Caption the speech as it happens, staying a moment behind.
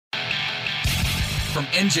from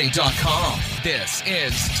NJ.com, this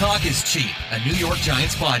is Talk is Cheap, a New York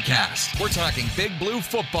Giants podcast. We're talking Big Blue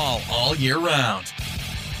football all year round.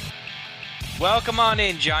 Welcome on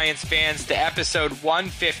in, Giants fans, to episode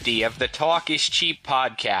 150 of the Talk is Cheap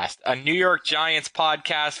podcast, a New York Giants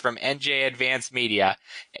podcast from NJ Advanced Media.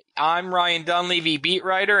 I'm Ryan Dunleavy, beat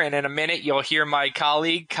writer, and in a minute you'll hear my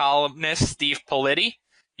colleague, columnist Steve Politi.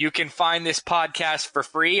 You can find this podcast for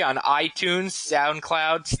free on iTunes,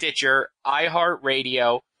 SoundCloud, Stitcher,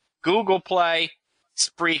 iHeartRadio, Google Play,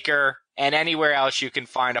 Spreaker, and anywhere else you can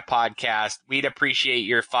find a podcast. We'd appreciate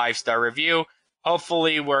your 5-star review.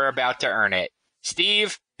 Hopefully, we're about to earn it.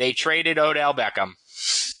 Steve, they traded Odell Beckham.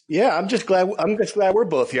 Yeah, I'm just glad we're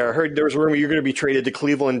both here. I heard there was a rumor you're going to be traded to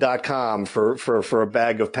Cleveland.com for a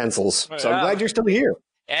bag of pencils. So I'm glad you're still here.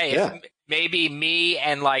 Hey, yeah. Maybe me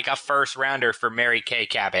and like a first rounder for Mary Kay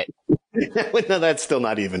Cabot. No, that's still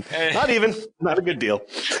not even. Not a good deal.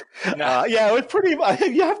 No. Yeah, it was pretty.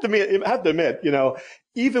 You have to admit,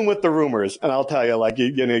 even with the rumors, and I'll tell you, like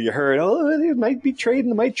you heard, they might be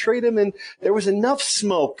trading, they might trade him, and there was enough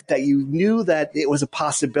smoke that you knew that it was a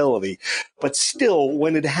possibility. But still,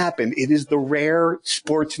 when it happened, it is the rare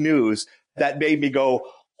sports news that made me go,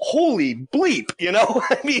 "Holy bleep!"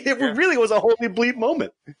 I mean, it really was a holy bleep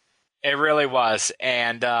moment. It really was.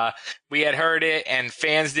 And we had heard it, and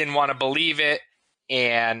fans didn't want to believe it.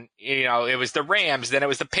 And, it was the Rams, then it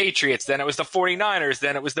was the Patriots, then it was the 49ers,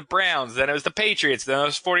 then it was the Browns, then it was the Patriots, then it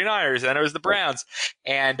was 49ers, then it was the Browns.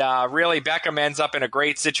 And really, Beckham ends up in a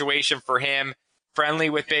great situation for him. Friendly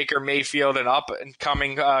with Baker Mayfield, an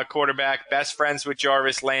up-and-coming quarterback, best friends with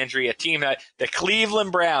Jarvis Landry, a team that the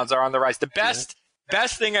Cleveland Browns are on the rise. The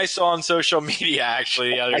best thing I saw on social media,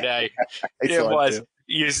 actually, the other day, it was –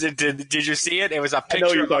 Did you see it? It was a picture I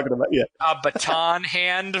know you're talking about, a baton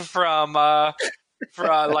hand from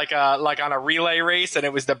like on a relay race, and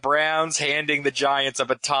it was the Browns handing the Giants a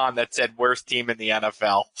baton that said "worst team in the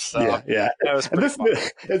NFL." So, yeah. That was pretty funny.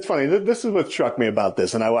 It's funny. This is what struck me about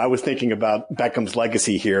this, and I was thinking about Beckham's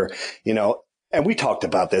legacy here. And we talked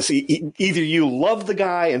about this. Either you loved the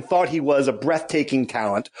guy and thought he was a breathtaking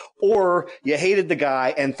talent, or you hated the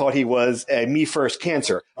guy and thought he was a me first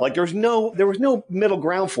cancer. Like there was no middle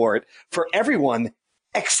ground for it for everyone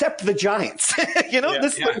except the Giants.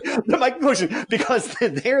 This is my conclusion, because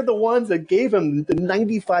they're the ones that gave him the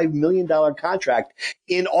 $95 million contract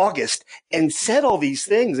in August and said all these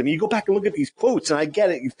things. I mean, you go back and look at these quotes, and I get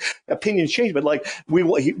it. Opinions change, but like we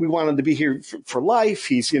want him to be here for life.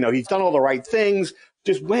 He's done all the right things.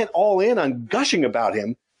 Just went all in on gushing about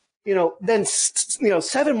him. Then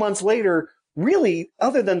 7 months later, really,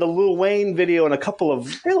 other than the Lil Wayne video and a couple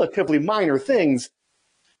of relatively minor things,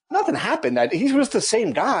 nothing happened. He was the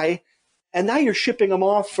same guy, and now you're shipping him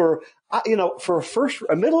off for a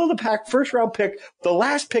middle of the pack first round pick, the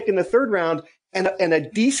last pick in the third round, and a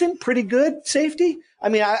decent, pretty good safety. I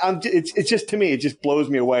mean, it's just, to me, it just blows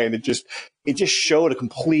me away, and it just showed a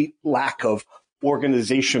complete lack of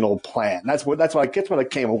organizational plan. That's what I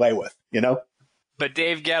came away with. But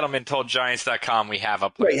Dave Gettleman told Giants.com we have a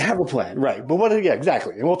plan. Right, have a plan, right? But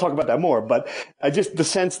exactly, and we'll talk about that more. But just the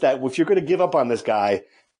sense that if you're going to give up on this guy,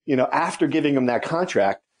 after giving him that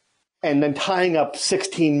contract and then tying up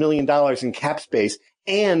 $16 million in cap space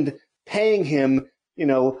and paying him,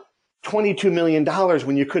 $22 million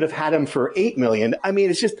when you could have had him for $8 million. I mean,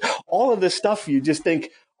 it's just all of this stuff. You just think,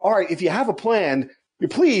 all right, if you have a plan, you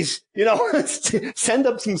please, send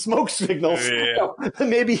up some smoke signals. Yeah.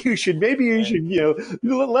 Maybe you should, let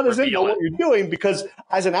us know what you're doing, because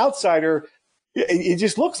as an outsider, it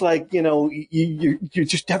just looks like, you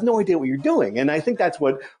just have no idea what you're doing. And I think that's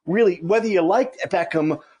what really, whether you liked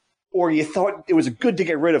Beckham or you thought it was good to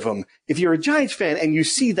get rid of him, if you're a Giants fan and you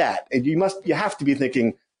see that, and you have to be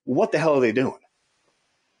thinking, what the hell are they doing?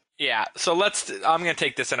 Yeah. So I'm going to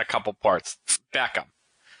take this in a couple parts. Beckham.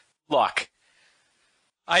 Look,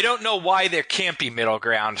 I don't know why there can't be middle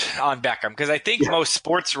ground on Beckham, because I think most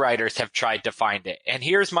sports writers have tried to find it. And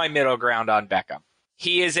here's my middle ground on Beckham.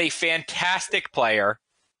 He is a fantastic player,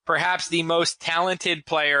 perhaps the most talented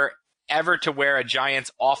player ever to wear a Giants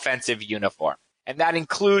offensive uniform. And that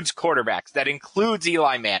includes quarterbacks. That includes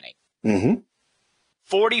Eli Manning. Mm-hmm.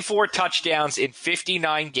 44 touchdowns in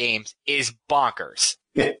 59 games is bonkers.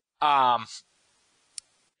 Yeah.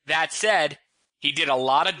 That said, he did a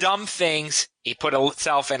lot of dumb things. He put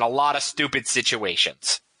himself in a lot of stupid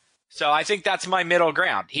situations. So I think that's my middle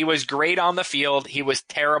ground. He was great on the field. He was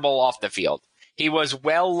terrible off the field. He was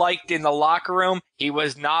well-liked in the locker room. He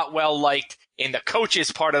was not well-liked in the coach's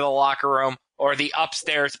part of the locker room or the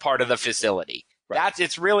upstairs part of the facility. Right.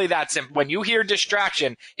 It's really that simple. When you hear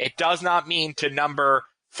distraction, it does not mean to number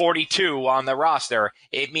 42 on the roster.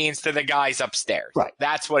 It means to the guys upstairs. Right.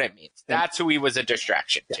 That's what it means. That's who he was a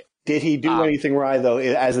distraction to. Did he do anything, Rye, though,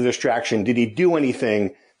 as a distraction? Did he do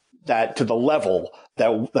anything that to the level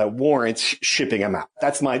that warrants shipping him out?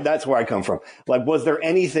 That's where I come from. Like, was there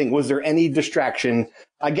any distraction?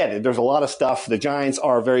 I get it. There's a lot of stuff. The Giants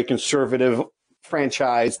are a very conservative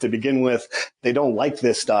franchise to begin with. They don't like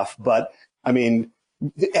this stuff, but I mean,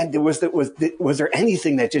 and was there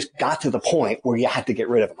anything that just got to the point where you had to get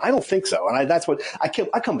rid of him? I don't think so. And that's what I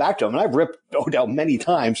come back to him, and I've ripped Odell many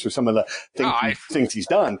times for some of the things he's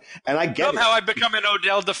done. And I get somehow I've become an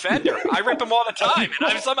Odell defender. I rip him all the time,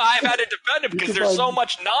 and I've had to defend him because there's so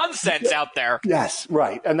much nonsense out there. Yes,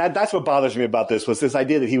 right. And that's what bothers me about this was this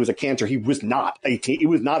idea that he was a cancer. He was not a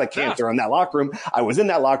cancer in that locker room. I was in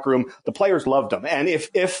that locker room. The players loved him. And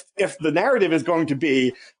if the narrative is going to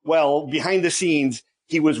be, well, behind the scenes,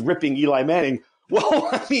 he was ripping Eli Manning. Well,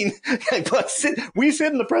 I mean, we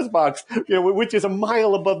sit in the press box, which is a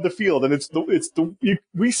mile above the field, and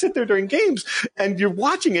we sit there during games, and you're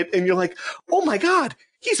watching it, and you're like, oh my God,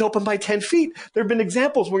 he's open by 10 feet. There have been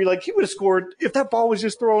examples where you're like, he would have scored if that ball was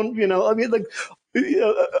just thrown.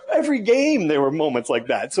 Every game there were moments like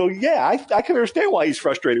that. So yeah, I can understand why he's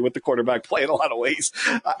frustrated with the quarterback play in a lot of ways.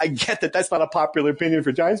 I get that that's not a popular opinion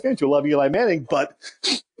for Giants fans who love Eli Manning, but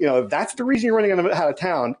if that's the reason you're running him out of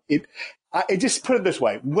town, I just put it this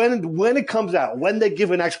way: when it comes out, when they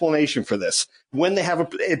give an explanation for this, when they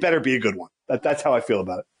have it better be a good one. That's how I feel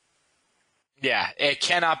about it. Yeah, it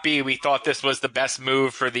cannot be. We thought this was the best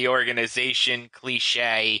move for the organization.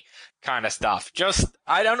 Cliche kind of stuff. Just,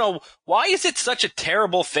 I don't know. Why is it such a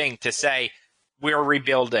terrible thing to say we're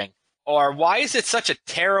rebuilding? Or why is it such a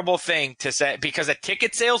terrible thing to say? Because of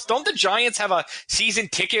ticket sales? Don't the Giants have a season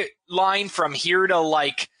ticket line from here to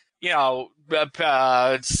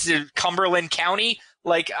Cumberland County?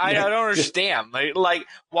 I don't understand. Like,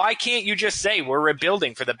 why can't you just say we're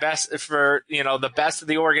rebuilding for the best of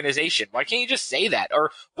the organization? Why can't you just say that? Or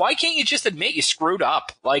why can't you just admit you screwed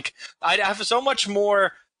up? Like, I'd have so much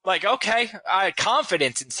more, okay, I had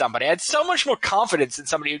confidence in somebody. I had so much more confidence in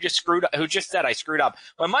somebody who just said I screwed up.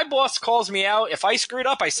 When my boss calls me out, if I screwed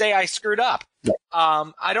up, I say I screwed up.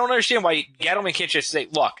 I don't understand why Gettleman can't just say,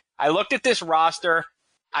 look, I looked at this roster.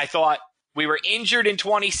 I thought we were injured in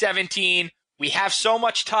 2017. We have so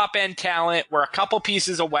much top-end talent. We're a couple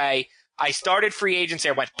pieces away. I started free agency.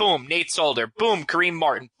 I went, boom, Nate Solder. Boom, Kareem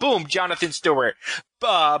Martin. Boom, Jonathan Stewart.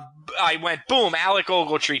 I went, boom, Alec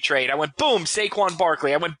Ogletree trade. I went, boom, Saquon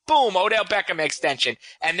Barkley. I went, boom, Odell Beckham extension.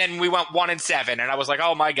 And then we went 1-7. And I was like,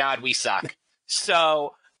 oh, my God, we suck.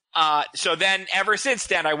 So then ever since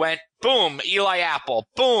then, I went, boom, Eli Apple.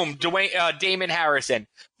 Boom, Damon Harrison.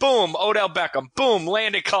 Boom, Odell Beckham. Boom,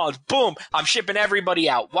 Landon Collins. Boom, I'm shipping everybody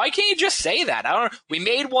out. Why can't you just say that? I don't know. We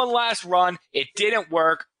made one last run. It didn't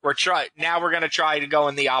work. Now we're going to try to go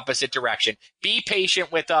in the opposite direction. Be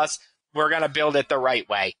patient with us. We're going to build it the right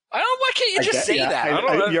way. Why can't you just say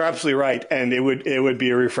that? You're absolutely right. And it would be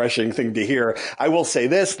a refreshing thing to hear. I will say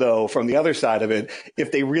this, though, from the other side of it,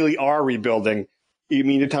 if they really are rebuilding, you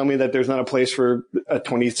mean to tell me that there's not a place for a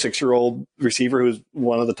 26-year-old receiver who's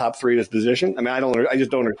one of the top three at his position? I mean, I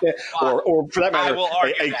just don't understand. Or for that matter,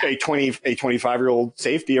 a 25-year-old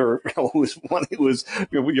safety or who was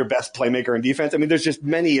your best playmaker in defense. I mean, there's just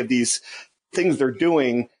many of these things they're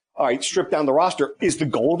doing. All right, strip down the roster. Is the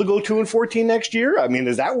goal to go 2-14 next year? I mean,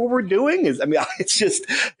 is that what we're doing? It's just,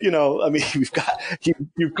 we've got,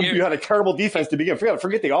 you had a terrible defense to begin.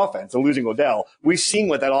 Forget the offense and losing Odell. We've seen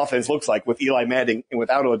what that offense looks like with Eli Manning and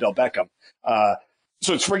without Odell Beckham.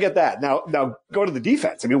 So let's forget that. Now go to the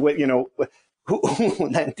defense. I mean,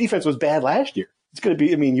 that defense was bad last year. It's going to be,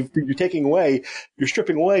 you're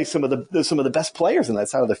stripping away some of the best players on that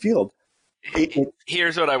side of the field.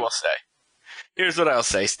 Here's what I will say. Here's what I'll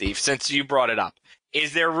say, Steve, since you brought it up.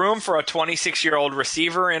 Is there room for a 26-year-old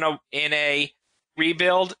receiver in a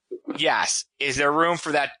rebuild? Yes. Is there room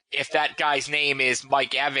for that if that guy's name is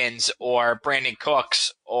Mike Evans or Brandon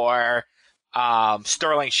Cooks or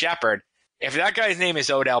Sterling Shepard? If that guy's name is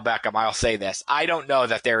Odell Beckham, I'll say this. I don't know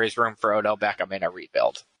that there is room for Odell Beckham in a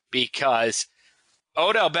rebuild because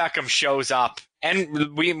Odell Beckham shows up.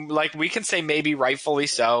 And we can say maybe rightfully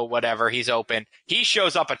so, whatever, he's open. He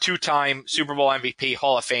shows up a 2-time Super Bowl MVP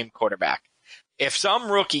Hall of Fame quarterback. If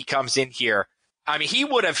some rookie comes in here, I mean,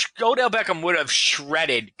 Odell Beckham would have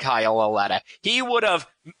shredded Kyle Lauletta. He would have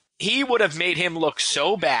made him look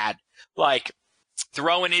so bad, like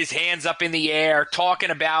throwing his hands up in the air, talking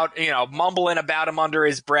about, mumbling about him under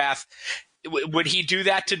his breath. Would he do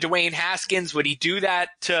that to Dwayne Haskins? Would he do that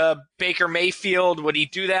to Baker Mayfield? Would he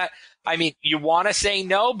do that? I mean, you want to say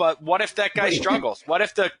no, but what if that guy struggles? What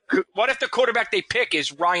if the quarterback they pick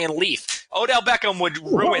is Ryan Leaf? Odell Beckham would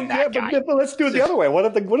ruin that guy. But let's do it the other way. What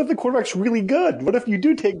if the quarterback's really good? What if you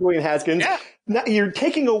do take Dwayne Haskins? Yeah. Now you're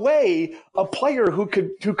taking away a player who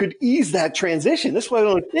could ease that transition. This is what I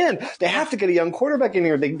don't understand. They have to get a young quarterback in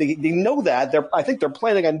here. They know that. I think they're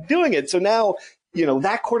planning on doing it. So now,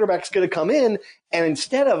 that quarterback's going to come in, and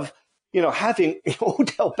instead of having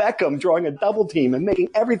Odell Beckham drawing a double team and making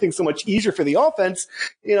everything so much easier for the offense,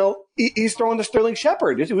 he's throwing to Sterling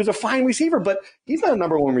Shepard, who was a fine receiver, but he's not a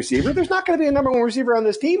number one receiver. There's not going to be a number one receiver on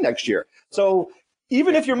this team next year. So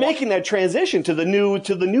even if you're making that transition to the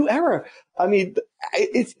new era, I mean,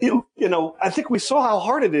 I think we saw how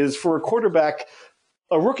hard it is for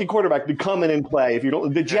a rookie quarterback to come in and play.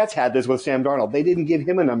 The Jets had this with Sam Darnold. They didn't give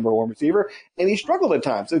him a number one receiver, and he struggled at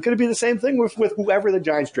times. So it's going to be the same thing with whoever the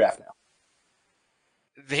Giants draft now.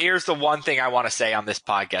 Here's the one thing I want to say on this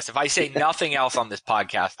podcast. If I say nothing else on this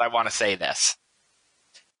podcast, I want to say this.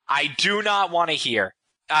 I do not want to hear.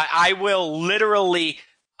 I will literally,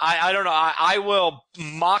 I don't know, I will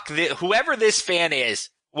mock whoever this fan is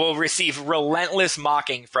will receive relentless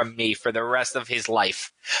mocking from me for the rest of his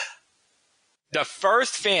life. The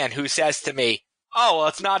first fan who says to me, oh, well,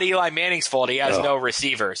 it's not Eli Manning's fault. He has no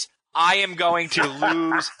receivers. I am going to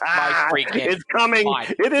lose my freaking It's coming.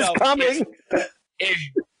 mind. It is coming.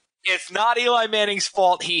 It's not Eli Manning's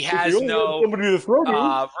fault. He has he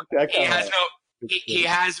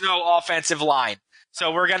has no offensive line.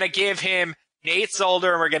 So we're going to give him Nate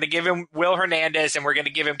Solder, and we're going to give him Will Hernandez, and we're going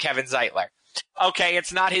to give him Kevin Zeitler. Okay,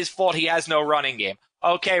 it's not his fault. He has no running game.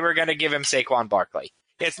 Okay, we're going to give him Saquon Barkley.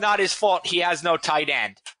 It's not his fault. He has no tight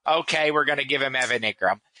end. Okay, we're going to give him Evan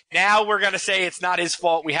Ingram. Now we're going to say it's not his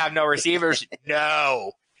fault. We have no receivers.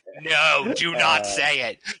 No, do not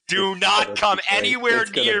say it. Do not come anywhere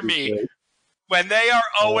near me. When they are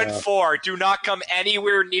 0-4, do not come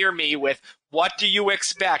anywhere near me with, what do you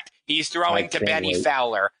expect? He's throwing to Benny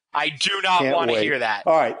Fowler. I do not want to hear that.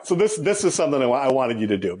 All right, so this is something I wanted you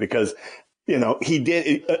to do because, he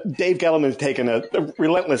did. Dave Gettleman's taken a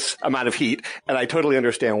relentless amount of heat, and I totally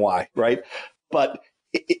understand why, right? But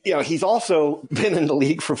he's also been in the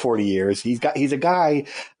league for 40 years. He's a guy.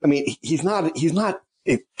 I mean, he's not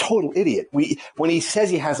a total idiot. When he says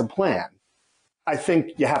he has a plan, I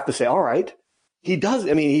think you have to say, all right, he does.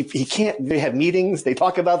 I mean, he can't. They have meetings. They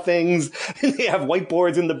talk about things. They have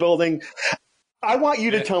whiteboards in the building. I want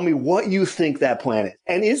you to tell me what you think that plan is.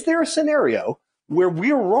 And is there a scenario where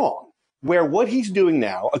we're wrong, where what he's doing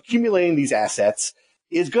now, accumulating these assets,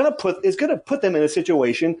 is going to put them in a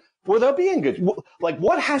situation where they'll be in good? Like,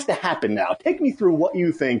 what has to happen now? Take me through what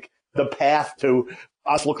you think the path to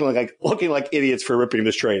us looking like idiots for ripping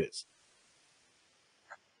this trade is.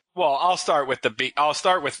 Well, I'll start with the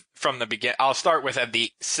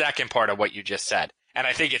second part of what you just said. And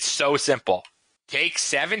I think it's so simple. Take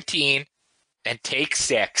 17 and take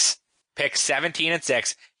 6. Pick 17 and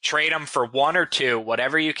 6. Trade them for 1 or 2,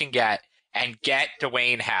 whatever you can get, and get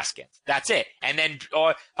Dwayne Haskins. That's it. And then,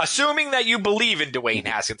 assuming that you believe in Dwayne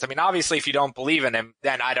Haskins, I mean, obviously, if you don't believe in him,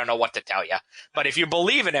 then I don't know what to tell you. But if you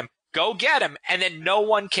believe in him, go get him, and then no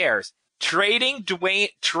one cares. Trading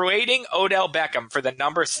Odell Beckham for the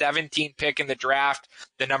number 17 pick in the draft,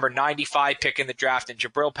 the number 95 pick in the draft, and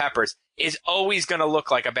Jabril Peppers is always going to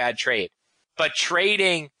look like a bad trade. But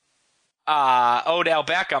trading Odell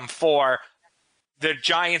Beckham for the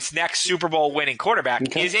Giants' next Super Bowl winning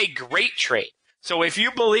quarterback is a great trade. So if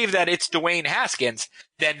you believe that it's Dwayne Haskins,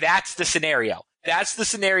 then that's the scenario. That's the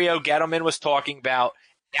scenario Gettleman was talking about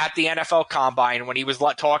at the NFL Combine when he was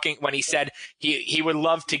when he said he would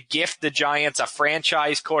love to gift the Giants a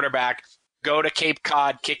franchise quarterback, go to Cape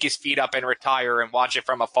Cod, kick his feet up and retire and watch it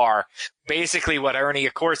from afar. Basically what Ernie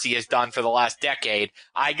Accorsi has done for the last decade.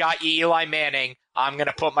 I got Eli Manning. I'm going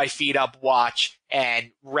to put my feet up, watch,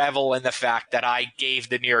 and revel in the fact that I gave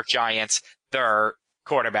the New York Giants their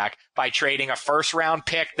quarterback by trading a first-round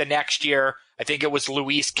pick the next year. I think it was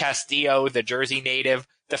Luis Castillo, the Jersey native.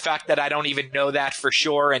 The fact that I don't even know that for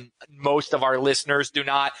sure, and most of our listeners do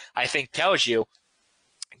not, I think tells you,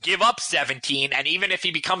 give up 17, and even if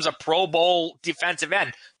he becomes a Pro Bowl defensive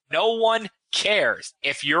end, no one cares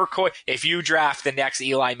if you draft the next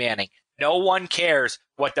Eli Manning. No one cares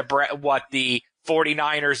what the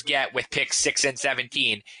 49ers get with picks 6 and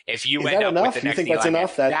 17 if you end up with the next Eli Manning. You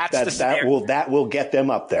think that's enough? That will get them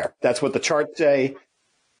up there. That's what the charts say.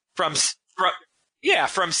 From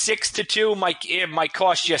 6 to 2, it might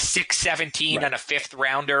cost you 6-17 right. And a 5th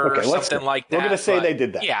rounder or something like that. We're going to say they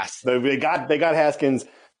did that. Yes, they got Haskins.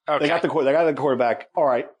 Okay. They got the quarterback. All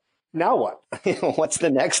right, now what? What's the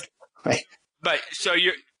next? Right. But so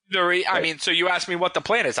So you asked me what the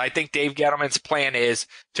plan is. I think Dave Gettleman's plan is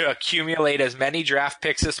to accumulate as many draft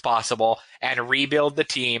picks as possible and rebuild the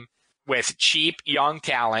team with cheap young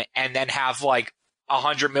talent, and then have like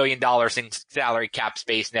 $100 million in salary cap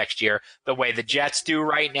space next year, the way the Jets do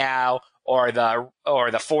right now, or the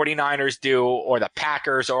 49ers do, or the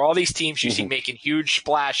Packers, or all these teams you see making huge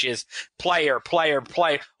splashes, player.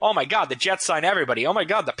 Oh my God, the Jets sign everybody. Oh my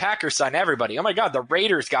God, the Packers sign everybody. Oh my God, the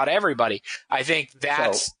Raiders got everybody. I think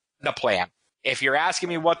that's the plan. If you're asking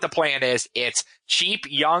me what the plan is, it's cheap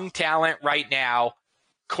young talent right now,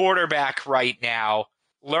 quarterback right now,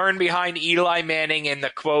 learn behind Eli Manning in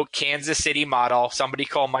the quote Kansas City model, somebody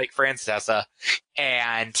call Mike Francesa,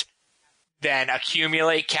 and then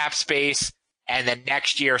accumulate cap space, and then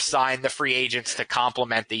next year sign the free agents to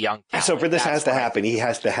complement the young talent. So for this has to happen, he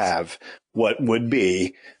has to have what would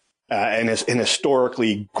be an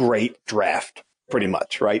historically great draft. Pretty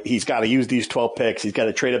much, right? He's got to use these 12 picks. He's got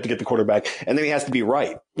to trade up to get the quarterback, and then he has to be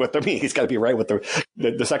right with he's got to be right with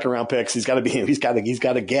the second round picks. He's got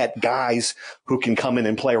to get guys who can come in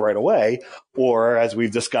and play right away. Or as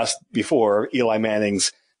we've discussed before, Eli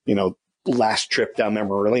Manning's, last trip down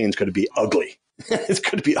memory lane is going to be ugly. It's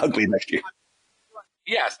going to be ugly next year.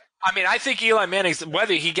 Yes. I mean, I think Eli Manning's,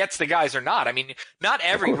 whether he gets the guys or not, I mean, not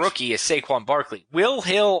every rookie is Saquon Barkley.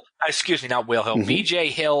 BJ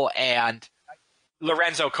Hill and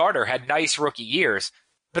Lorenzo Carter had nice rookie years,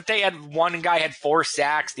 but one guy had 4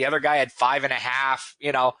 sacks, the other guy had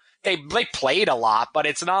 5.5. They played a lot, but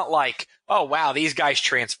it's not like, oh wow, these guys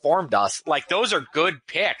transformed us. Like, those are good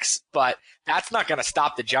picks, but that's not going to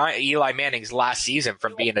stop Eli Manning's last season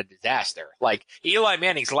from being a disaster. Like, Eli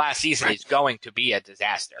Manning's last season is going to be a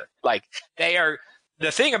disaster. Like, the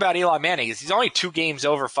thing about Eli Manning is he's only 2 games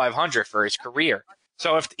over 500 for his career.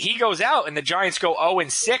 So if he goes out and the Giants go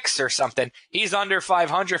 0-6 or something, he's under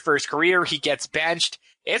 500 for his career. He gets benched.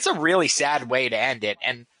 It's a really sad way to end it.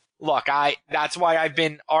 And look, that's why I've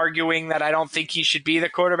been arguing that I don't think he should be the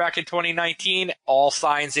quarterback in 2019. All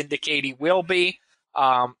signs indicate he will be.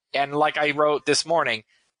 And like I wrote this morning,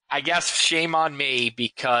 I guess shame on me,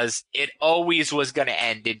 because it always was going to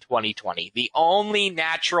end in 2020. The only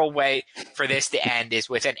natural way for this to end is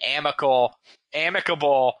with an amicable,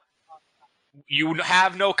 you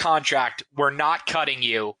have no contract, we're not cutting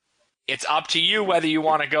you. It's up to you whether you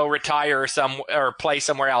want to go retire or play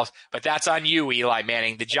somewhere else, but that's on you, Eli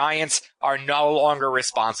Manning. The Giants are no longer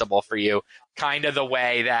responsible for you. Kind of the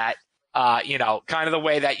way that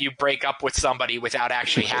you break up with somebody without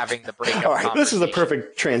actually having the breakup. All right, this is a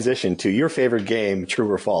perfect transition to your favorite game,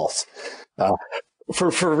 True or False.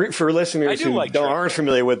 For listeners who aren't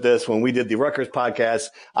familiar with this, when we did the Rutgers podcast,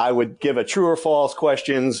 I would give a true or false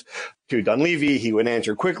questions to Dunleavy. He would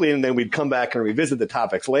answer quickly, and then we'd come back and revisit the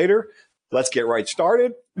topics later. Let's get right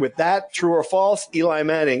started with that. True or false? Eli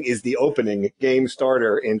Manning is the opening game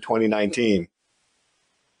starter in 2019.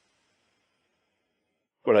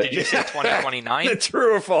 Did you say 2029?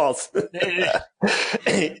 True or false?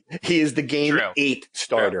 He is the game 8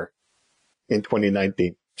 starter in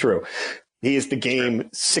 2019. True. He is the game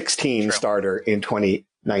 16 starter in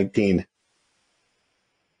 2019.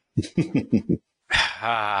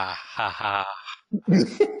 Are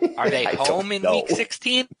they home in week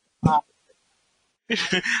 16?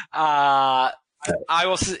 I'll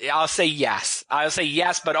say yes. I'll say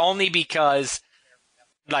yes, but only because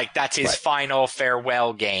that's his final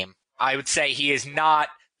farewell game. I would say he is not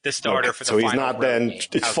the starter for the final. So he's not then. Game.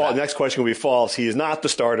 It's false. The next question will be false. He is not the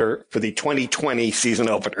starter for the 2020 season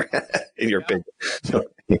opener. In your opinion?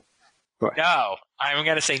 No, I'm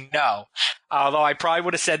going to say no. Although I probably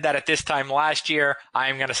would have said that at this time last year,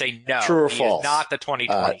 I'm going to say no. True or he false? Is not the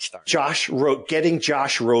 2020 starter. Getting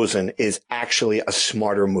Josh Rosen is actually a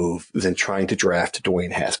smarter move than trying to draft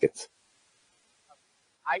Dwayne Haskins.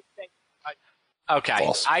 I think. Okay.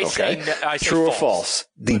 False. I say true false. Or false?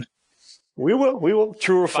 We will.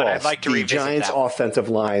 True or false? I'd like to the Giants' offensive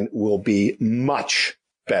line will be much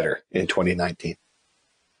better in 2019.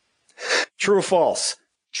 True or false?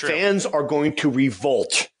 True. Fans are going to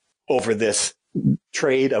revolt over this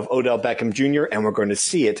trade of Odell Beckham Jr., and we're going to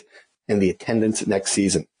see it in the attendance next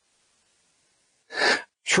season.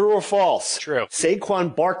 True or false? True.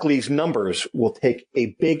 Saquon Barkley's numbers will take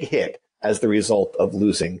a big hit as the result of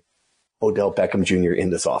losing Odell Beckham Jr.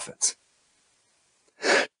 in this offense.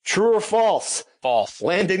 True or false? False.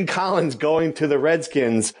 Landon Collins going to the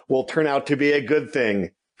Redskins will turn out to be a good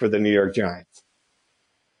thing for the New York Giants.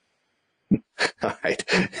 All right.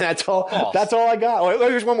 That's all. False. That's all I got. Oh,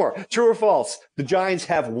 here's one more. True or false? The Giants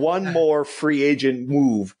have one more free agent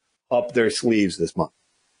move up their sleeves this month.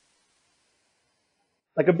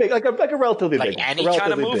 Like a relatively big one. Any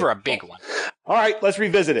kind of move or a big one? All right, let's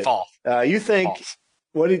revisit it. False. You think, False.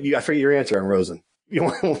 what did you, I forget your answer on Rosen.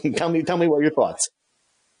 Tell me what are your thoughts.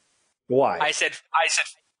 Why? I said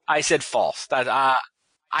false. I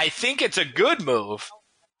think it's a good move.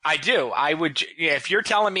 I do. I would, if you're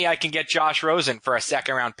telling me I can get Josh Rosen for a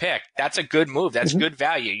second round pick, that's a good move. That's good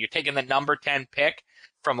value. You're taking the number 10 pick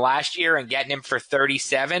from last year and getting him for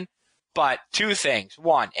 37. But two things.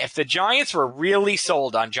 One, if the Giants were really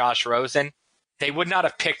sold on Josh Rosen, they would not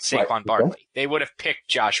have picked Saquon Barkley. They would have picked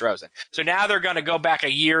Josh Rosen. So now they're going to go back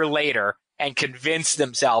a year later and convince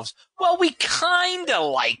themselves, well, we kind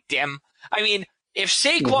of liked him. I mean, if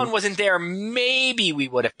Saquon wasn't there, maybe we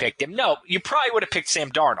would have picked him. No, you probably would have picked Sam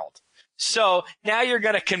Darnold. So now you're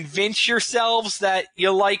going to convince yourselves that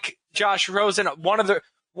you like Josh Rosen. One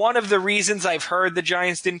of the reasons I've heard the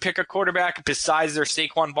Giants didn't pick a quarterback besides their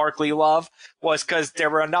Saquon Barkley love was because there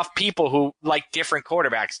were enough people who like different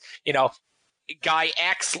quarterbacks. Guy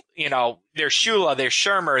X, there's Shula, there's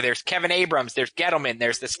Shermer, there's Kevin Abrams, there's Gettleman,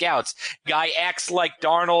 there's the scouts. Guy X liked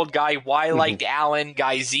Darnold, Guy Y liked Allen,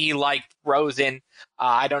 Guy Z liked Rosen.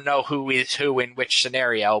 I don't know who is who in which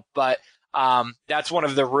scenario, but that's one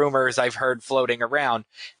of the rumors I've heard floating around.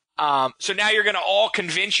 So now you're going to all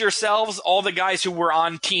convince yourselves, all the guys who were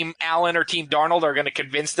on Team Allen or Team Darnold are going to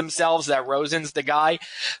convince themselves that Rosen's the guy.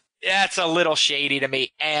 That's a little shady to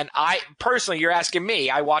me. And I personally, you're asking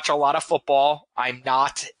me, I watch a lot of football. I'm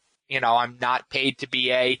not paid to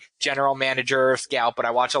be a general manager or scout, but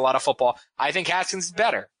I watch a lot of football. I think Haskins is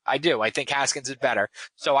better. I do. I think Haskins is better.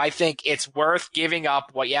 So I think it's worth giving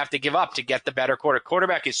up what you have to give up to get the better quarterback.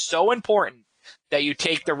 Quarterback is so important that you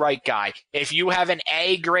take the right guy. If you have an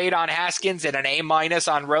A grade on Haskins and an A-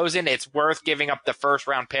 on Rosen, it's worth giving up the first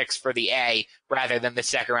round picks for the A rather than the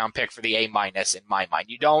second round pick for the A- in my mind.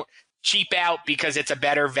 You don't cheap out because it's a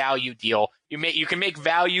better value deal. You can make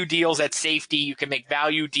value deals at safety. You can make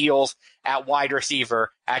value deals at wide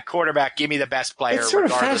receiver. At quarterback, give me the best player. It's sort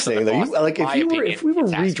of fascinating, though. If we were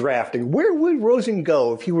redrafting, where would Rosen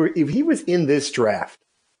go if he was in this draft?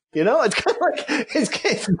 It's kind of like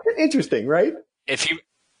it's interesting, right? Where would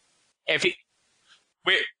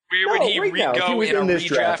he go in a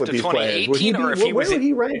redraft of 2018, or if he was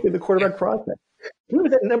he rank in the quarterback prospect? He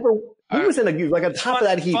was at number. He was on top of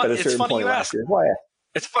that heap at a certain point last year. Why?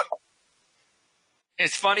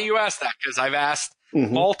 It's funny you asked that because I've asked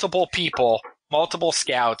multiple people, multiple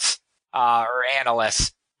scouts or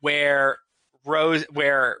analysts, where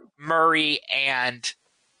Murray and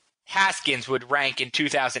Haskins would rank in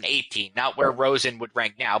 2018, not where Rosen would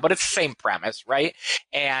rank now, but it's the same premise, right?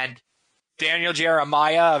 And Daniel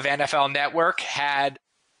Jeremiah of NFL Network had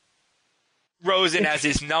Rosen as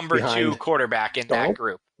his number 2 quarterback in that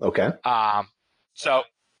group. Okay. So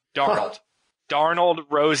Darnold,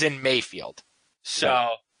 Rosen, Mayfield. So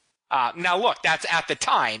now look, that's at the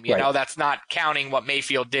time, that's not counting what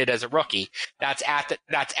Mayfield did as a rookie. That's at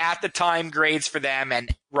the time grades for them,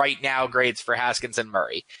 and right now grades for Haskins and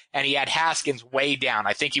Murray. And he had Haskins way down.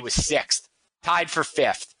 I think he was 6th, tied for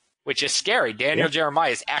 5th, which is scary. Daniel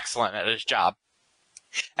Jeremiah is excellent at his job.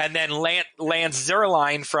 And then Lance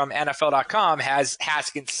Zierlein from NFL.com has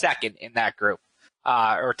Haskins 2nd in that group,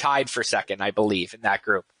 or tied for 2nd, I believe, in that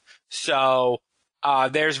group. So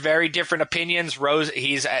there's very different opinions.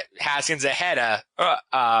 Haskins ahead of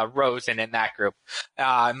Rosen in that group.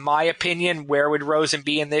 In my opinion, where would Rosen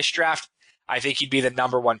be in this draft? I think he'd be the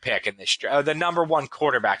number 1 pick in this draft, the number 1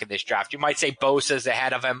 quarterback in this draft. You might say Bosa's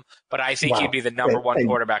ahead of him, but I think he'd be the number 1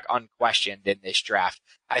 quarterback unquestioned in this draft.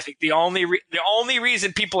 I think the only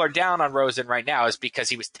reason people are down on Rosen right now is because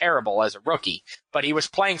he was terrible as a rookie, but he was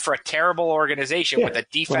playing for a terrible organization with a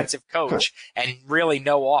defensive coach and really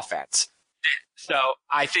no offense. So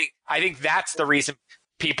I think that's the reason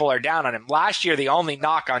people are down on him. Last year, the only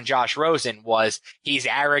knock on Josh Rosen was he's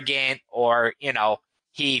arrogant, or,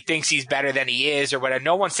 he thinks he's better than he is, or whatever.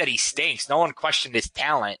 No one said he stinks. No one questioned his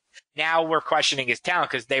talent. Now we're questioning his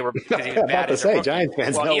talent because he was bad as a rookie. Giants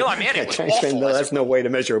fans Eli Manning was awful. That's no way to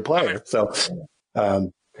measure a player. So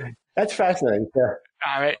that's fascinating. Yeah.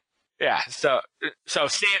 All right. Yeah. So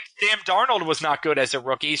Sam Darnold was not good as a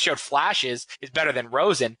rookie. He showed flashes. He's better than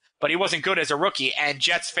Rosen, but he wasn't good as a rookie. And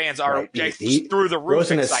Jets fans are through the roof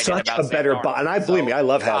Rosen excited is such about a better Darnold. And I believe me, I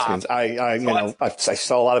love Haskins. I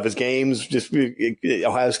saw a lot of his games, just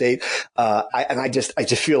Ohio State. I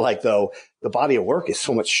just feel like, though, the body of work is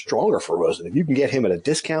so much stronger for Rosen. If you can get him at a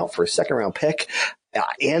discount for a 2nd round pick,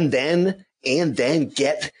 and then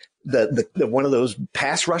get the one of those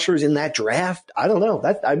pass rushers in that draft, I don't know.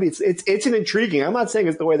 It's an intriguing. I'm not saying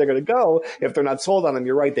it's the way they're going to go. If they're not sold on him,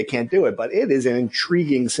 you're right, they can't do it. But it is an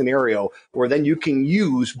intriguing scenario where then you can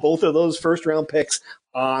use both of those 1st round picks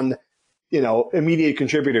on immediate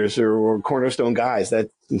contributors or cornerstone guys.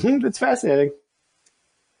 That's fascinating.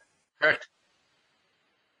 Correct.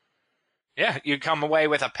 Yeah, you come away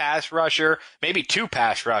with a pass rusher, maybe two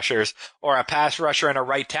pass rushers, or a pass rusher and a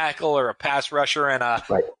right tackle, or a pass rusher and a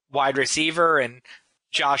wide receiver, and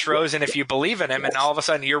Josh Rosen, if you believe in him, and all of a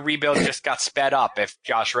sudden your rebuild just got sped up if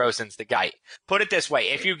Josh Rosen's the guy. Put it this way,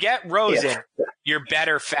 if you get Rosen, you're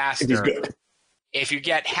better faster. If he's good. If you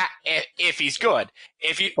get if he's good.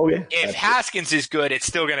 If Haskins is good, it's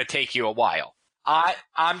still going to take you a while.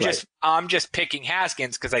 I'm just picking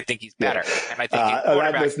Haskins because I think he's better, and I think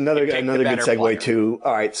that's another good segue player. Too.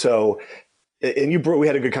 All right, so we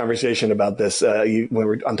had a good conversation about this.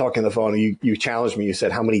 I'm talking on the phone, you challenged me. You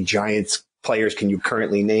said, how many Giants players can you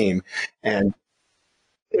currently name? And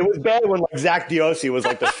it was bad when Zach Diossi was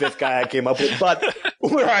the fifth guy I came up with, but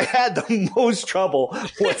where I had the most trouble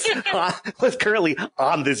was currently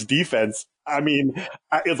on this defense. I mean,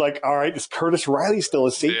 it's all right, is Curtis Riley still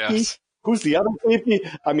a safety? Yes. Who's the other safety?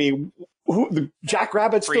 I mean, Jack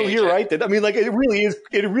Rabbit's still here, right? I mean, it really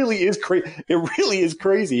is crazy. It really is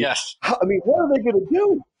crazy. Yes. What are they going to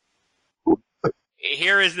do?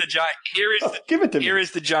 Here is the give it to me. Here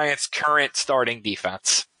is the Giants' current starting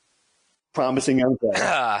defense. Promising young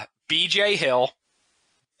player. B.J. Hill.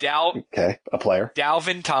 A player.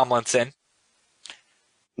 Dalvin Tomlinson.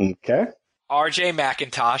 Okay. R.J.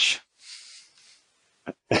 McIntosh.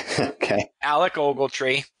 Okay. Alec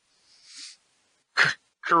Ogletree.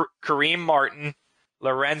 Kareem Martin.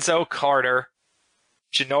 Lorenzo Carter.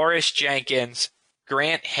 Janoris Jenkins.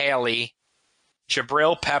 Grant Haley.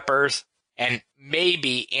 Jabril Peppers. And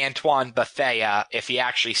maybe Antoine Bethea, if he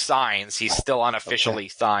actually signs. He's still unofficially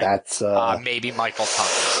signed. That's maybe Michael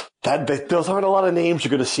Thomas. Those aren't a lot of names you're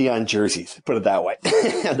going to see on jerseys. Put it that way.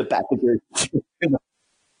 On the back of jerseys.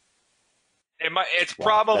 It's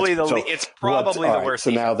probably the worst. So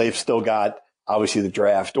now they've still got obviously the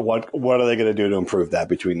draft. What are they going to do to improve that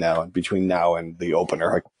between now and the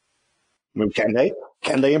opener? Can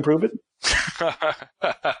they improve it?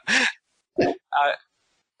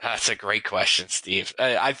 That's a great question, Steve.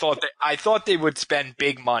 I thought they would spend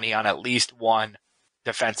big money on at least one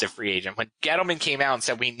defensive free agent. When Gettleman came out and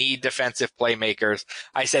said we need defensive playmakers,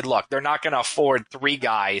 I said, look, they're not going to afford three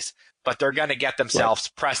guys, but they're going to get themselves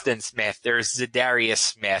Preston Smith. There's Zadarius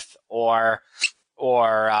Smith or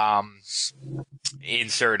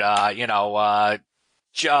insert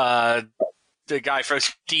the guy from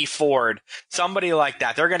D Ford, somebody like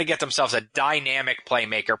that. They're going to get themselves a dynamic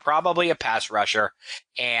playmaker, probably a pass rusher,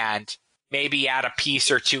 and maybe add a piece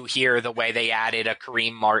or two here the way they added a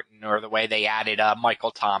Kareem Martin or the way they added a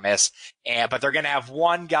Michael Thomas. But they're going to have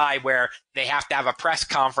one guy where they have to have a press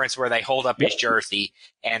conference where they hold up his jersey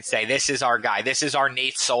and say, this is our guy. This is our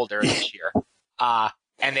Nate Solder this year.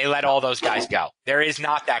 And they let all those guys go. There is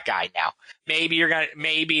not that guy now.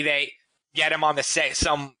 Maybe they get him on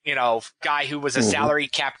some guy who was a salary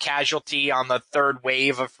cap casualty on the third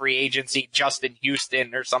wave of free agency, Justin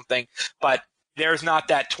Houston or something. But there's not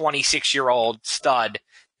that 26-year-old stud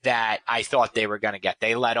that I thought they were going to get.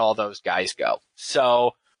 They let all those guys go.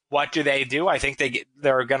 So what do? I think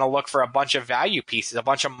they're going to look for a bunch of value pieces, a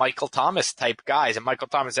bunch of Michael Thomas type guys. And Michael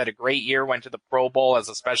Thomas had a great year, went to the Pro Bowl as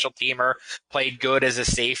a special teamer, played good as a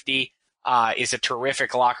safety, is a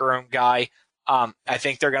terrific locker room guy. I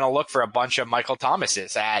think they're going to look for a bunch of Michael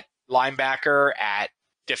Thomases at linebacker, at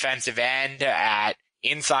defensive end, at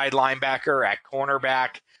inside linebacker, at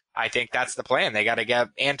cornerback. I think that's the plan. They got to get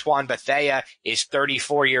Antoine Bethea is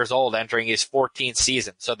 34 years old, entering his 14th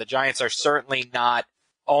season. So the Giants are certainly not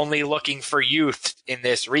only looking for youth in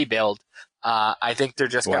this rebuild. I think they're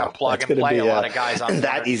just going to plug and play a lot of guys on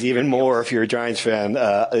that is even more if you're a Giants fan.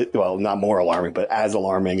 Well, not more alarming, but as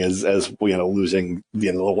alarming as losing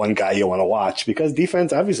the one guy you want to watch, because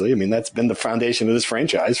defense, obviously, I mean, that's been the foundation of this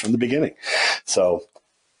franchise from the beginning. So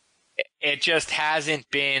it just hasn't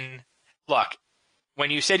been. Look, when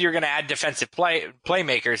you said you're going to add defensive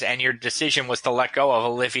playmakers, and your decision was to let go of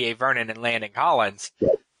Olivier Vernon and Landon Collins.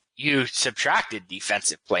 Right. You subtracted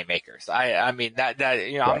defensive playmakers. I mean that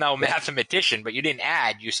I'm no mathematician, but you didn't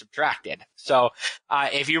add, you subtracted. So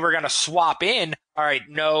if you were going to swap in, all right,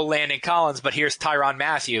 no Landon Collins, but here's Tyrann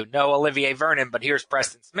Mathieu. No Olivier Vernon, but here's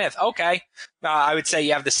Preston Smith. Okay, I would say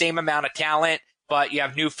you have the same amount of talent, but you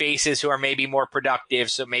have new faces who are maybe more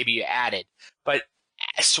productive, so maybe you added. But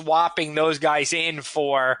swapping those guys in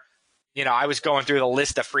for, I was going through the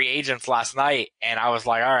list of free agents last night, and I was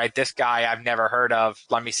like, all right, this guy I've never heard of.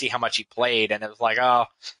 Let me see how much he played. And it was like, oh,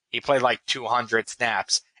 he played like 200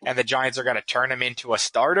 snaps. And the Giants are going to turn him into a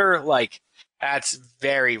starter? Like, that's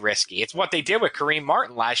very risky. It's what they did with Kareem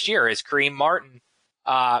Martin last year. Kareem Martin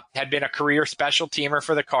had been a career special teamer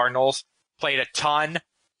for the Cardinals, played a ton.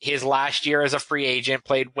 His last year as a free agent,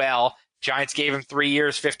 played well. Giants gave him 3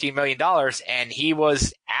 years, $15 million, and he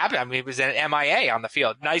was he was an MIA on the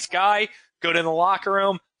field. Nice guy, good in the locker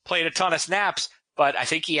room, played a ton of snaps, but I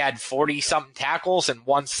think he had 40-something tackles and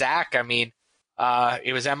 1 sack. I mean,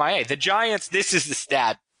 it was MIA. The Giants, this is the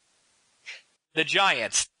stat. The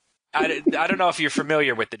Giants, I don't know if you're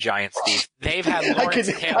familiar with the Giants, Steve. They've had Lawrence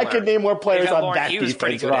Taylor. I could name more players on that he was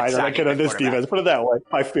pretty defense, good Ryan, than I could on this defense. Put it that way.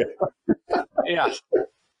 I feel. Yeah.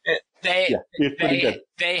 They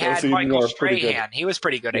had Michael Strahan. He was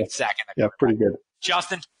pretty good at second. Yeah, pretty good.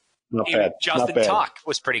 Justin Not bad. Tuck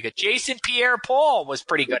was pretty good. Jason Pierre-Paul was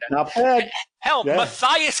pretty good. Not bad. Hell, yeah.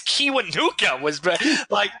 Matthias Kiwanuka was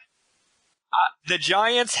like the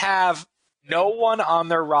Giants have no one on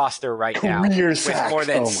their roster right now with more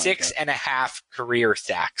than 6.5 career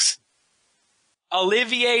sacks.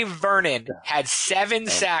 Olivier Vernon had 7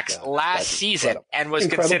 sacks last season and was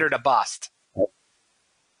considered a bust.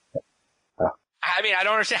 I mean, I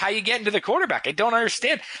don't understand how you get into the quarterback. I don't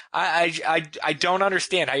understand. I don't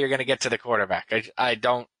understand how you're going to get to the quarterback.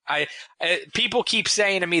 People keep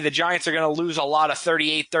saying to me the Giants are going to lose a lot of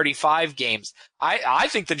 38-35 games. I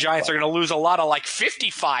think the Giants are going to lose a lot of like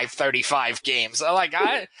 55-35 games. Like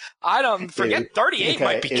I don't forget 38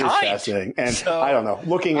 might be kind. Fascinating. And so, I don't know.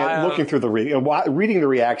 Looking through reading the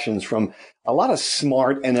reactions from a lot of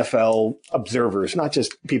smart NFL observers, not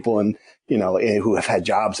just people who have had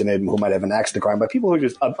jobs in it and who might have an axe to grind, but people who are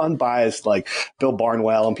just unbiased, like Bill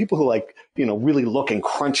Barnwell, and people who really look and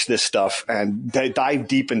crunch this stuff and dive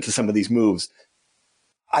deep into some of these moves.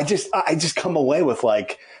 I just come away with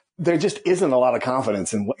there just isn't a lot of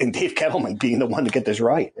confidence in Dave Kettleman being the one to get this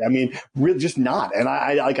right. I mean, really just not. And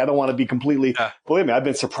I don't want to be completely, believe me, I've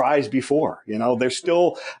been surprised before. They're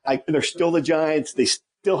still the Giants. They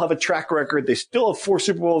still have a track record. They still have 4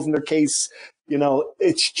 Super Bowls in their case.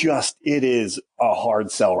 It is a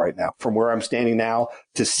hard sell right now from where I'm standing now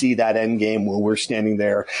to see that end game when we're standing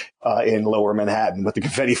there in lower Manhattan with the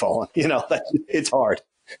confetti falling. It's hard.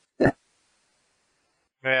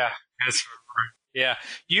 Yeah.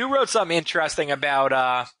 You wrote something interesting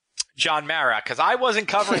about John Mara, because I wasn't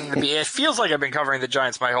covering it feels like I've been covering the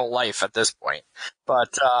Giants my whole life at this point.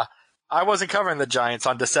 But I wasn't covering the Giants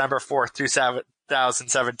on December 4th,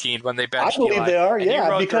 2017 when they benched Eli. I believe they are,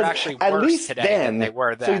 yeah, because actually at worse least today then than they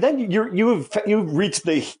were then. So then you've reached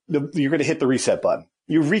you're going to hit the reset button.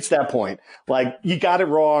 You've reached that point. Like, you got it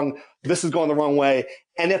wrong. This is going the wrong way.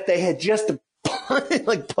 And if they had just hit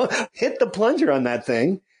the plunger on that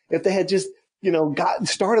thing, if they had just got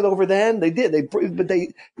started over then, they did. But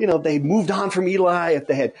they moved on from Eli. If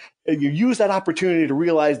they had used that opportunity to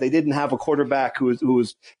realize they didn't have a quarterback who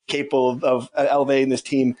was capable of elevating this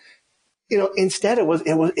team, instead it was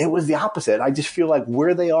the opposite. I just feel like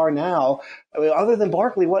where they are now, I mean, other than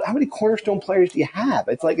Barkley, how many cornerstone players do you have?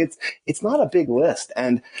 It's like it's not a big list.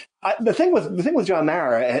 And the thing with John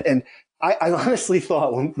Mara, and I honestly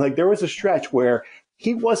thought there was a stretch where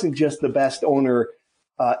he wasn't just the best owner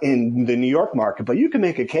in the New York market, but you can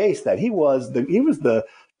make a case that he was the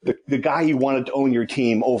guy you wanted to own your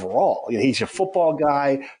team overall. He's a football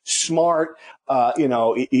guy, smart,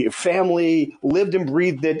 family, lived and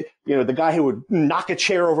breathed it. The guy who would knock a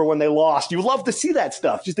chair over when they lost. You love to see that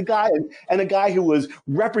stuff. Just a guy and a guy who was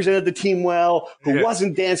represented the team well, who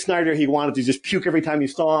wasn't Dan Snyder. He wanted to just puke every time you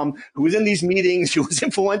saw him, who was in these meetings, who was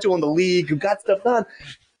influential in the league, who got stuff done.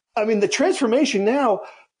 I mean, the transformation now,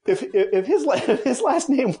 if his last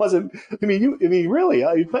name wasn't, really,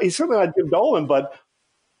 he's certainly not Jim Dolan, but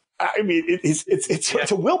I mean, it's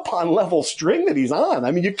a Wilpon level string that he's on.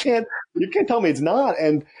 I mean, you can't tell me it's not.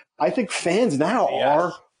 And I think fans now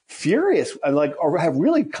are furious, or have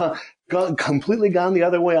really completely gone the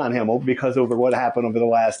other way on him because over what happened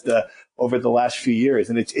over the last few years.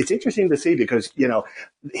 And it's interesting to see because,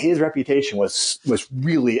 his reputation was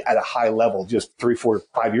really at a high level just 3, 4,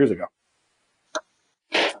 5 years ago.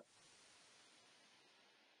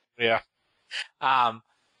 Yeah.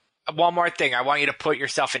 One more thing. I want you to put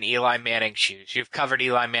yourself in Eli Manning's shoes. You've covered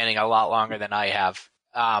Eli Manning a lot longer than I have.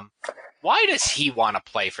 Why does he want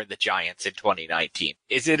to play for the Giants in 2019?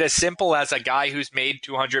 Is it as simple as a guy who's made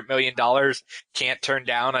 $200 million can't turn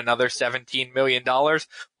down another $17 million?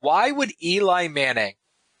 Why would Eli Manning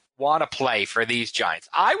want to play for these Giants?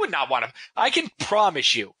 I would not want to. I can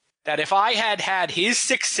promise you that if I had his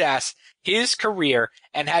success, his career,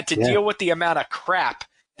 and had to deal with the amount of crap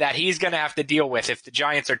that he's going to have to deal with if the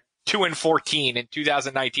Giants are 2-14 in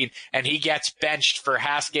 2019 and he gets benched for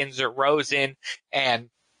Haskins or Rosen, and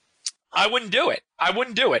I wouldn't do it.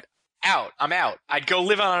 out. I'm out. I'd go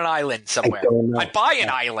live on an island somewhere. I'd buy an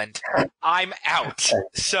island. I'm out.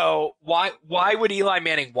 So why would Eli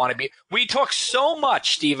Manning want to be? We talk so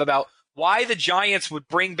much, Steve, about why the Giants would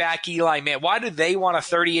bring back Eli Manning. Why do they want a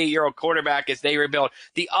 38-year-old quarterback as they rebuild?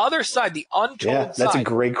 The other side, the untold side. That's a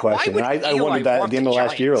great question. I wondered that at the end of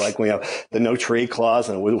last year, like when you have the no trade clause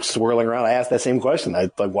and we were swirling around. I asked that same question.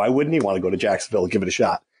 Why wouldn't he want to go to Jacksonville and give it a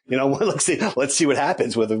shot? Let's see what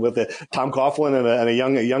happens with the Tom Coughlin and a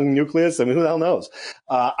young nucleus. I mean, who the hell knows?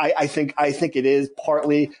 I think it is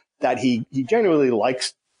partly that he genuinely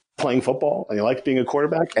likes playing football and he likes being a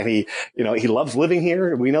quarterback and he loves living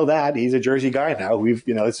here. We know that he's a Jersey guy now.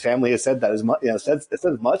 His family has said that as much, said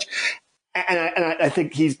as much. And I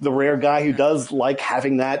think he's the rare guy who does like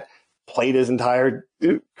having that played his entire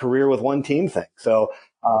career with one team thing. So,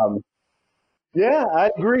 yeah,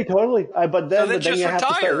 I agree totally. But then you have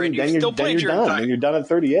to start, then you're done. And you're done at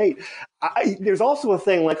 38. There's also a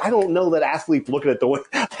thing, like, I don't know that athletes look at it the way,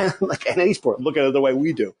 like in any sport, look at it the way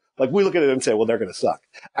we do. Like, we look at it and say, well, they're going to suck.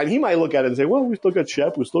 And he might look at it and say, well, we still got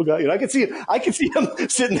Shep. We still got, I can see him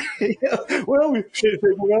sitting there, we still got Shep.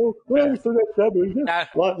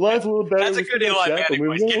 Line's a little better. That's a good Eli Manning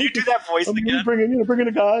voice. Can you do that voice again? Bring in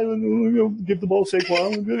a guy and give the ball to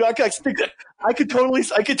Saquon. I could totally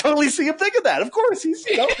see him thinking that. Of course, he's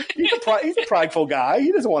a prideful guy.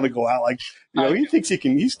 He doesn't want to go out like, he thinks he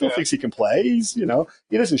can, he still thinks he can play. He's, he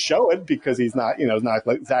doesn't show it because he's not, not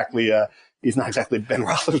exactly, he's not exactly Ben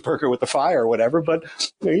Roethlisberger with the fire or whatever, but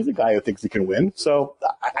he's a guy who thinks he can win. So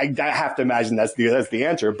I have to imagine that's the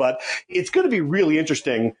answer. But it's going to be really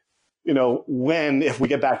interesting, if we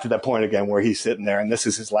get back to that point again where he's sitting there and this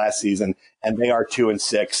is his last season and they are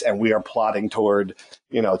 2-6 and we are plotting toward,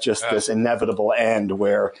 this inevitable end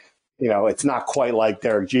where, it's not quite like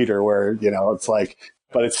Derek Jeter where, it's like,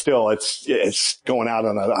 but it's still, it's going out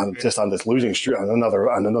on this losing streak on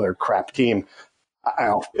another crap team.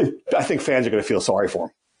 I think fans are going to feel sorry for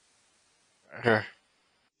him. Sure.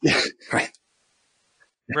 Yeah, right.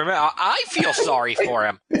 Remember, I feel sorry for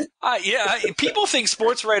him. People think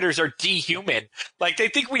sports writers are dehuman. Like, they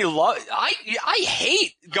think we love. I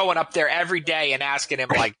hate going up there every day and asking him,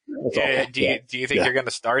 like, do you think you're going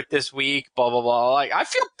to start this week? Blah blah blah. Like, I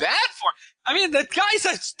feel bad for him. I mean, the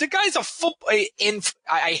guy's a football. I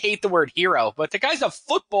hate the word hero, but the guy's a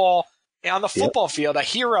football on the football field, a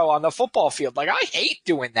hero on the football field. Like, I hate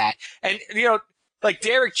doing that. And like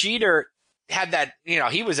Derek Jeter had that.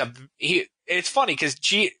 It's funny because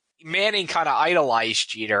Manning kind of idolized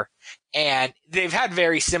Jeter, and they've had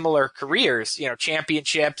very similar careers.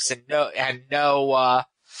 Championships and no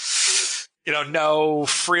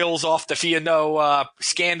frills off the field, no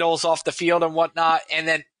scandals off the field and whatnot. And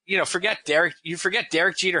then forget Derek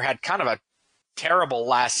Jeter had kind of a terrible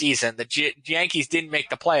last season. The Yankees didn't make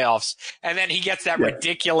the playoffs, and then he gets that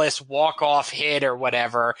ridiculous walk-off hit or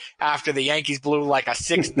whatever after the Yankees blew like a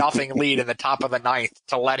 6-0 lead in the top of the ninth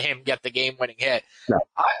to let him get the game-winning hit. No.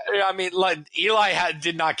 I mean, like, Eli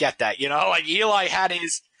did not get that. Like, Eli had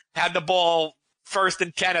the ball 1st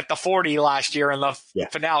and 10 at the 40 last year in the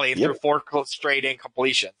finale through 4 straight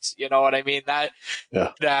incompletions. You know what I mean?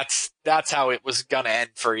 That's how it was gonna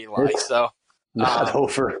end for Eli. So. Not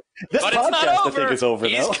over. This but podcast, it's not over. I think, is over.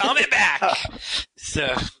 He's coming back.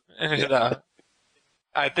 So,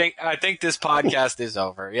 I think this podcast is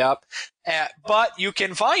over. Yep. But you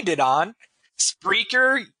can find it on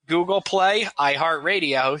Spreaker, Google Play,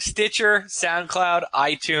 iHeartRadio, Stitcher, SoundCloud,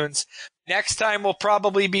 iTunes. Next time we'll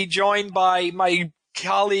probably be joined by my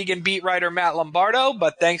colleague and beat writer Matt Lombardo,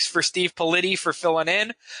 but thanks for Steve Politi for filling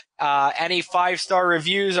in. Any 5-star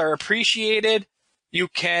reviews are appreciated. You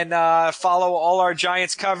can follow all our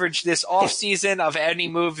Giants coverage this offseason of any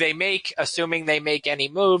move they make, assuming they make any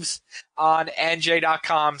moves, on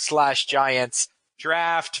nj.com/Giants.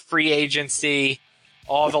 Draft, free agency,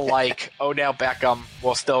 all the like. Odell Beckham,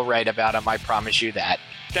 we'll still write about him, I promise you that.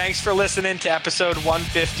 Thanks for listening to episode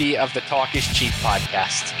 150 of the Talk is Cheap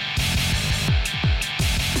podcast.